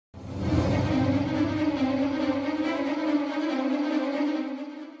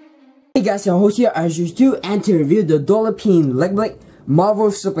Hey guys, your host here as usual, and to review the DLP9065 Marvel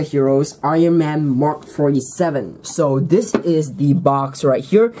Superheroes Iron Man Mark 47. So this is the box right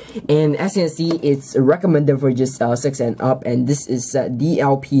here, and as you can see, it's recommended for just 6 and up, and this is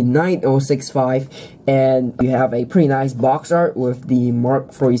DLP9065, and you have a pretty nice box art with the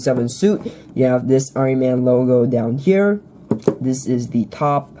Mark 47 suit. You have this Iron Man logo down here. This is the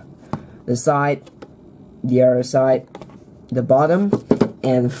top, the side, the other side, the bottom,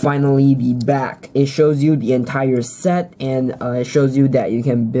 and finally the back. It shows you the entire set, and it shows you that you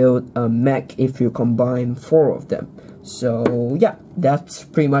can build a mech if you combine 4 of them. So yeah, that's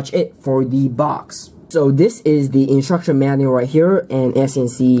pretty much it for the box. So this is the instruction manual right here, and as you can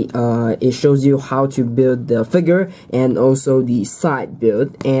see, it shows you how to build the figure and also the side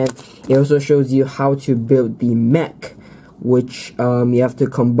build, and it also shows you how to build the mech, which you have to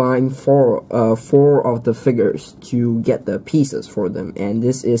combine four of the figures to get the pieces for them, and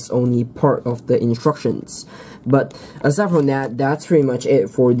this is only part of the instructions. But aside from that, that's pretty much it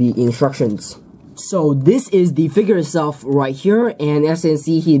for the instructions. So this is the figure itself right here, and as you can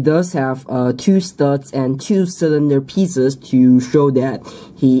see, he does have 2 studs and 2 cylinder pieces to show that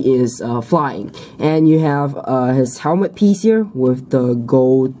he is flying. And you have his helmet piece here with the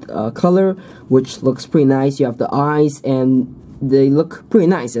gold color, which looks pretty nice. You have the eyes, and they look pretty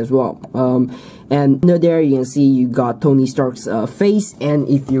nice as well. And under there you can see you got Tony Stark's face, and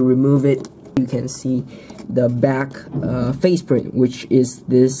if you remove it, you can see the back face print, which is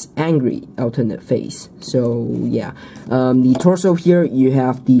this angry alternate face. So yeah, the torso here, you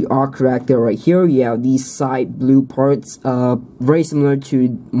have the arc reactor right here. You have these side blue parts, very similar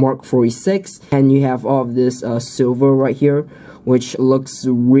to Mark 46, and you have all of this silver right here, which looks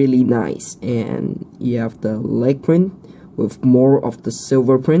really nice. And you have the leg print with more of the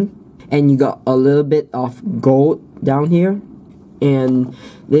silver print, and you got a little bit of gold down here. And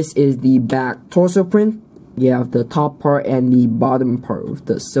this is the back torso print. You have the top part and the bottom part with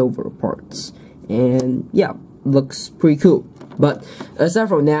the silver parts, and yeah, looks pretty cool. But aside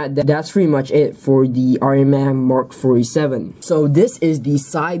from that, that's pretty much it for the Iron Man Mark 47. So this is the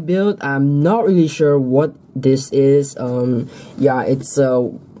side build. I'm not really sure what this is. Yeah, it's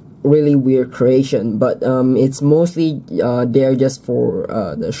a really weird creation, but it's mostly there just for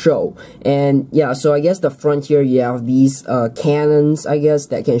the show. And yeah, so I guess the front here, you have these cannons, I guess,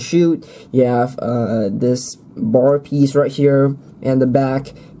 that can shoot. You have this bar piece right here, and the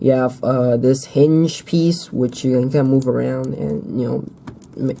back you have this hinge piece, which you can kind of move around and, you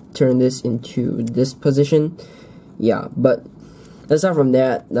know, turn this into this position. Yeah, but aside from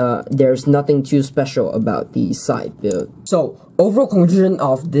that, there's nothing too special about the side build. So overall conclusion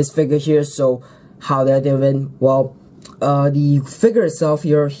of this figure here. So how did I do it? Well, the figure itself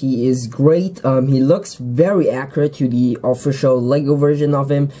here, he is great. He looks very accurate to the official Lego version of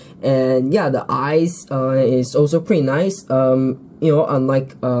him, and yeah, the eyes is also pretty nice. You know,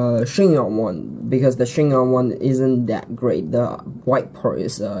 unlike Shin-Yon one, because the Shin-Yon one isn't that great. The white part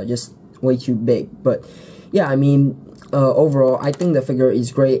is just way too big. But yeah, I mean, overall, I think the figure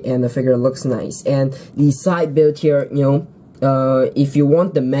is great, and the figure looks nice. And the side build here, you know, if you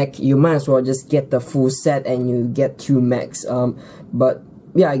want the mech, you might as well just get the full set and you get 2 mechs. But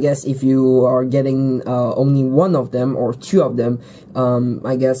yeah, I guess if you are getting only 1 of them or 2 of them,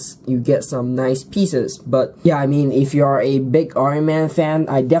 I guess you get some nice pieces. But yeah, I mean, if you are a big Iron Man fan,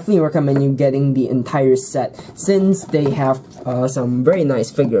 I definitely recommend you getting the entire set, since they have some very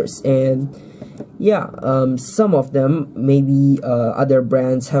nice figures. And yeah, some of them maybe other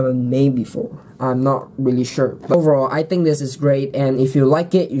brands haven't made before. I'm not really sure. But overall, I think this is great, and if you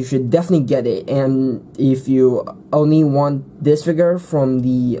like it, you should definitely get it. And if you only want this figure from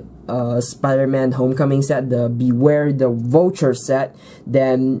the Spider-Man Homecoming set, the Beware the Vulture set,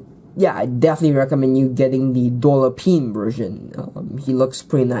 then yeah, I definitely recommend you getting the DLP version. He looks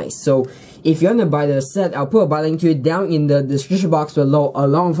pretty nice. So if you want to buy the set, I'll put a buy link to it down in the description box below,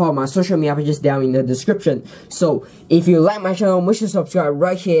 along with all my social media pages down in the description. So if you like my channel, make sure to subscribe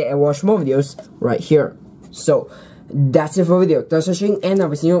right here and watch more videos right here. So that's it for the video. Thanks for watching, and I'll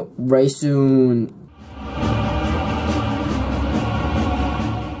be seeing you very soon.